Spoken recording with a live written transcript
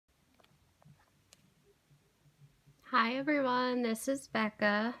Hi everyone, this is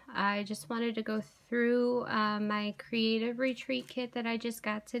Becca. I just wanted to go through my creative retreat kit that I just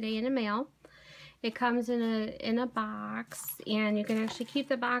got today in the mail. It comes in a box, and you can actually keep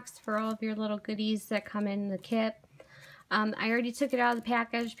the box for all of your little goodies that come in the kit. I already took it out of the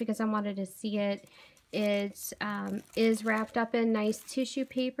package because I wanted to see it. It is wrapped up in nice tissue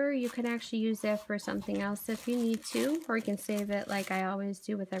paper. You can actually use that for something else if you need to, or you can save it like I always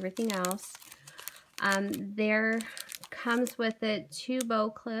do with everything else. There comes with it 2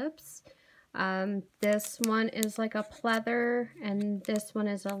 bow clips. This one is like a pleather, and this one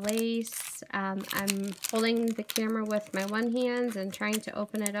is a lace. I'm holding the camera with my one hand and trying to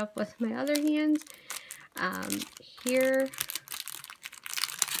open it up with my other hand. Here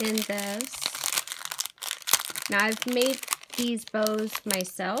in this, now I've made these bows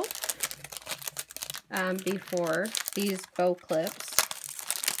myself before, these bow clips,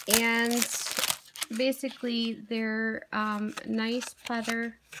 and basically they're nice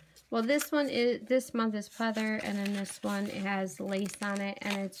pleather. Well, this month is pleather, and then this one, it has lace on it,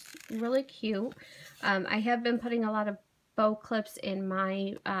 and it's really cute. I have been putting a lot of bow clips in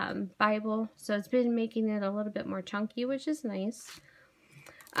my Bible, so it's been making it a little bit more chunky, which is nice.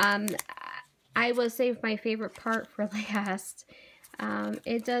 I will save my favorite part for last.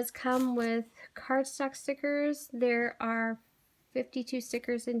 It does come with cardstock stickers. There are 52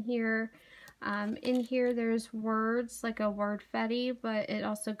 stickers in here. In here there's words, like a word fetty, but it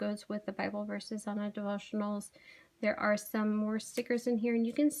also goes with the Bible verses on our devotionals. There are some more stickers in here, and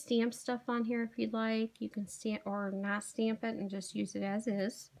you can stamp stuff on here if you'd like. You can stamp or not stamp it and just use it as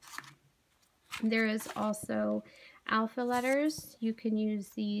is. There is also alpha letters. You can use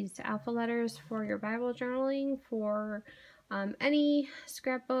these alpha letters for your Bible journaling, for any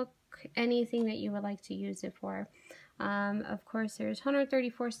scrapbook, anything that you would like to use it for. Of course, there's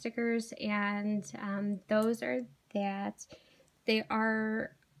 134 stickers, and those are that. They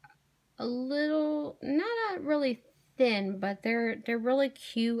are a little, not really thin, but they're really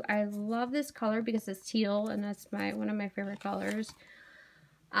cute. I love this color because it's teal, and that's one of my favorite colors.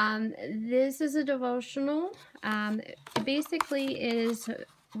 This is a devotional. Basically, it is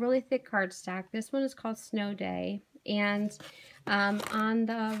really thick cardstock. This one is called Snow Day, and on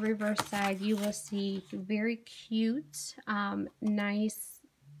the reverse side you will see very cute, nice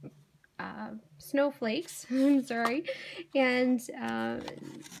snowflakes. I'm sorry, and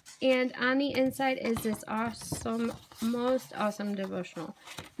on the inside is this awesome, most awesome devotional.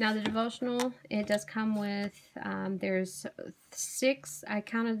 Now the devotional, it does come with there's 6, I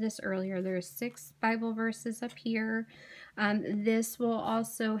counted this earlier, there's 6 Bible verses up here. This will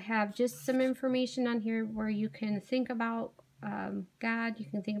also have just some information on here where you can think about God, you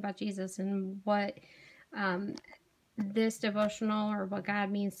can think about Jesus and what this devotional or what God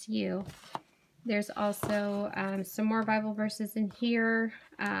means to you. There's also some more Bible verses in here.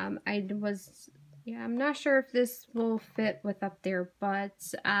 I'm not sure if this will fit with up there, but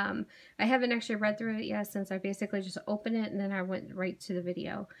I haven't actually read through it yet, since I basically just opened it and then I went right to the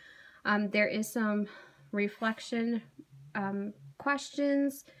video. There is some reflection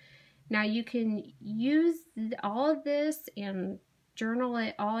questions. Now you can use all of this and journal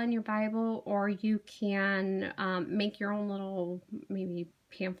it all in your Bible, or you can make your own little maybe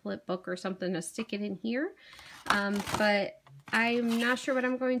pamphlet book or something to stick it in here. But I'm not sure what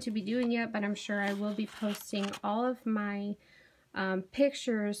I'm going to be doing yet, but I'm sure I will be posting all of my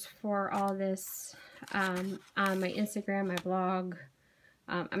pictures for all this on my Instagram, my blog.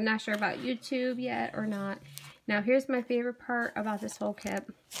 I'm not sure about YouTube yet or not. Now here's my favorite part about this whole kit,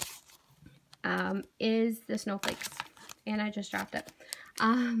 is the snowflakes. And I just dropped it.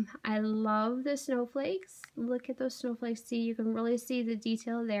 I love the snowflakes. Look at those snowflakes. See, you can really see the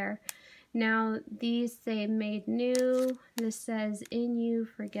detail there. Now, these say made new. This says in you,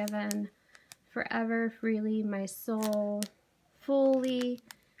 forgiven, forever, freely, my soul, fully.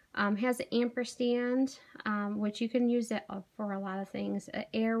 Has an ampersand, which you can use it for a lot of things. An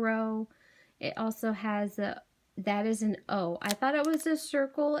arrow. It also has that is an O. I thought it was a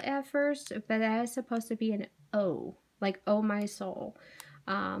circle at first, but that is supposed to be an O. Like, oh my soul.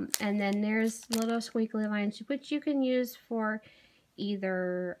 And then there's little squiggly lines, which you can use for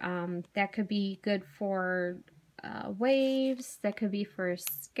either, that could be good for waves, that could be for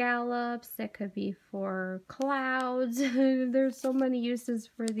scallops, that could be for clouds. There's so many uses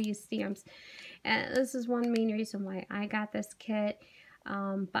for these stamps. And this is one main reason why I got this kit.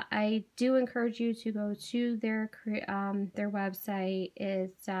 But I do encourage you to go to their website.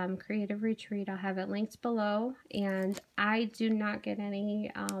 It's Creative Retreat. I'll have it linked below, and I do not get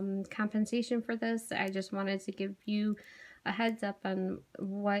any compensation for this. I just wanted to give you a heads up on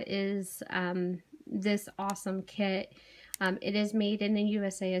what is this awesome kit. It is made in the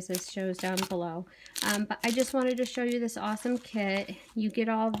USA, as this shows down below. But I just wanted to show you this awesome kit. You get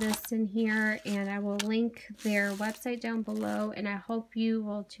all this in here, and I will link their website down below, and I hope you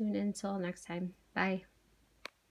will tune in till next time. Bye.